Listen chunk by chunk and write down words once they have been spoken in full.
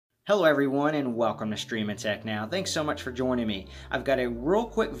Hello everyone and welcome to Stream and Tech Now. Thanks so much for joining me. I've got a real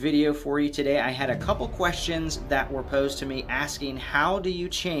quick video for you today. I had a couple questions that were posed to me asking how do you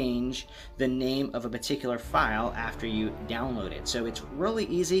change the name of a particular file after you download it. So it's really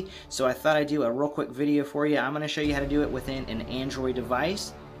easy, so I thought I'd do a real quick video for you. I'm going to show you how to do it within an Android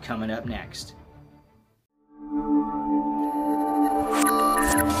device coming up next.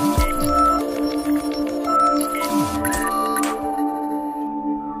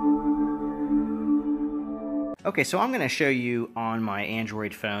 Okay, so I'm going to show you on my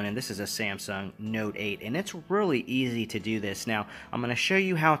Android phone, and this is a Samsung Note 8, and it's really easy to do this. Now, I'm going to show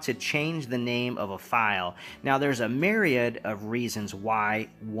you how to change the name of a file. Now, there's a myriad of reasons why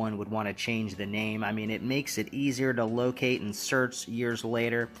one would want to change the name. I mean, it makes it easier to locate and search years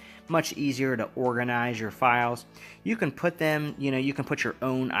later, much easier to organize your files. You can put them, you can put your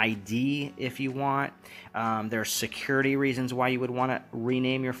own ID if you want. There's security reasons why you would want to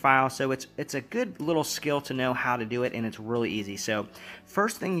rename your file. So it's a good little skill to know how to do it, and it's really easy. So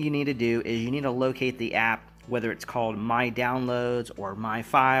first thing you need to do is you need to locate the app, whether it's called My Downloads or My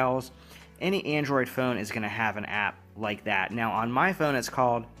Files. Any Android phone is going to have an app like that. Now on my phone it's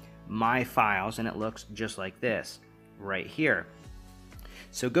called My Files, and it looks just like this right here.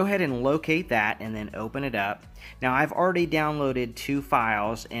 So go ahead and locate that and then open it up. Now I've already downloaded 2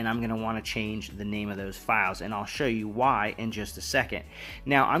 files, and I'm going to want to change the name of those files, and I'll show you why in just a second.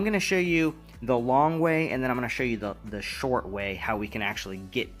 Now I'm going to show you the long way, and then I'm going to show you the short way, how we can actually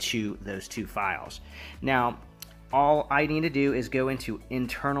get to those 2 files. Now all I need to do is go into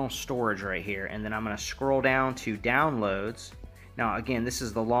internal storage right here, and then I'm going to scroll down to downloads. Now again, this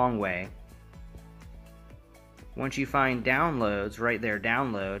is the long way. Once you find downloads, right there,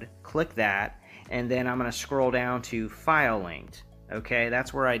 download, click that, and then I'm going to scroll down to file linked. Okay,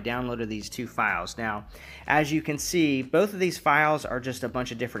 that's where I downloaded these 2 files. Now, as you can see, both of these files are just a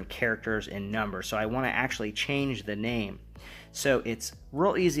bunch of different characters and numbers, so I want to actually change the name. So it's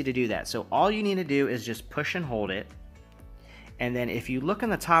real easy to do that. So all you need to do is just push and hold it, and then if you look in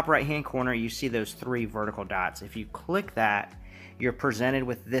the top right hand corner, you see those 3 vertical dots. If you click that, you're presented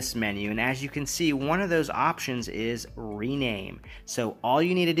with this menu, and as you can see, one of those options is rename. So all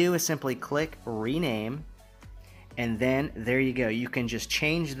you need to do is simply click rename, and then there you go. You can just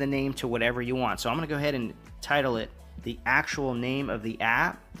change the name to whatever you want. So I'm going to go ahead and title it the actual name of the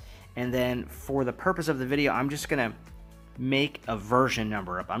app, and then for the purpose of the video, I'm just going to make a version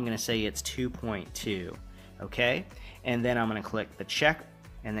number up. I'm going to say it's 2.2. okay, and then I'm going to click the check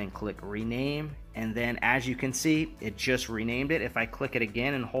and then click rename, and then as you can see, it just renamed it. If I click it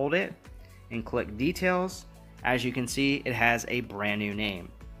again and hold it and click details, as you can see, it has a brand new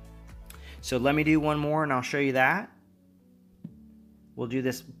name. So let me do one more and I'll show you that. We'll do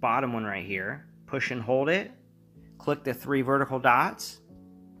this bottom one right here. Push and hold it, click the 3 vertical dots,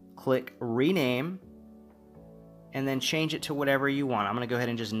 click rename, and then change it to whatever you want. I'm going to go ahead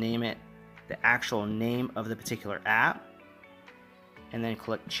and just name it the actual name of the particular app, and then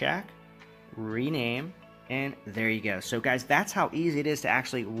click check, rename, and there you go. So guys, that's how easy it is to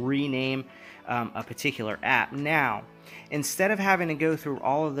actually rename a particular app. Now, instead of having to go through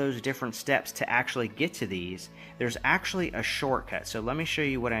all of those different steps to actually get to these, there's actually a shortcut. So let me show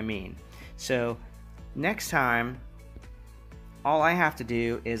you what I mean. So next time, all I have to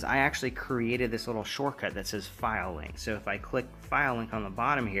do is I actually created this little shortcut that says file link. So if I click file link on the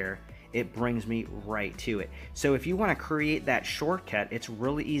bottom here, it brings me right to it. So if you want to create that shortcut, it's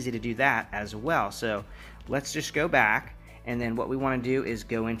really easy to do that as well. So let's just go back, and then what we want to do is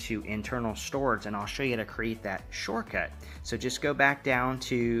go into internal storage, and I'll show you how to create that shortcut. So just go back down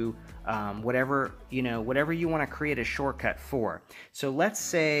to whatever you want to create a shortcut for. So let's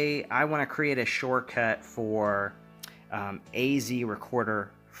say I want to create a shortcut for AZ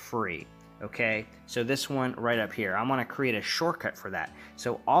Recorder Free. Okay, so this one right up here, I'm going to create a shortcut for that.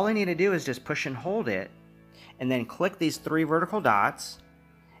 So all I need to do is just push and hold it, and then click these 3 vertical dots,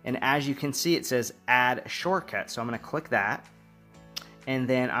 and as you can see, it says add shortcut. So I'm going to click that, and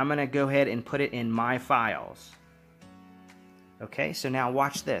then I'm going to go ahead and put it in My Files. Okay, so now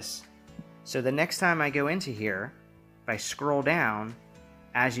watch this. So the next time I go into here, if I scroll down,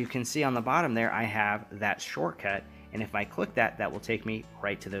 as you can see on the bottom there, I have that shortcut. And if I click that, that will take me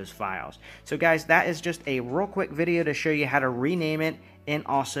right to those files. So guys, that is just a real quick video to show you how to rename it and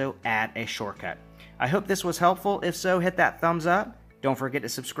also add a shortcut. I hope this was helpful. If so, hit that thumbs up. Don't forget to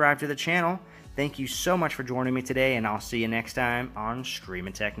subscribe to the channel. Thank you so much for joining me today, and I'll see you next time on Stream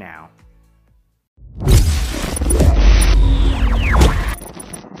and Tech Now.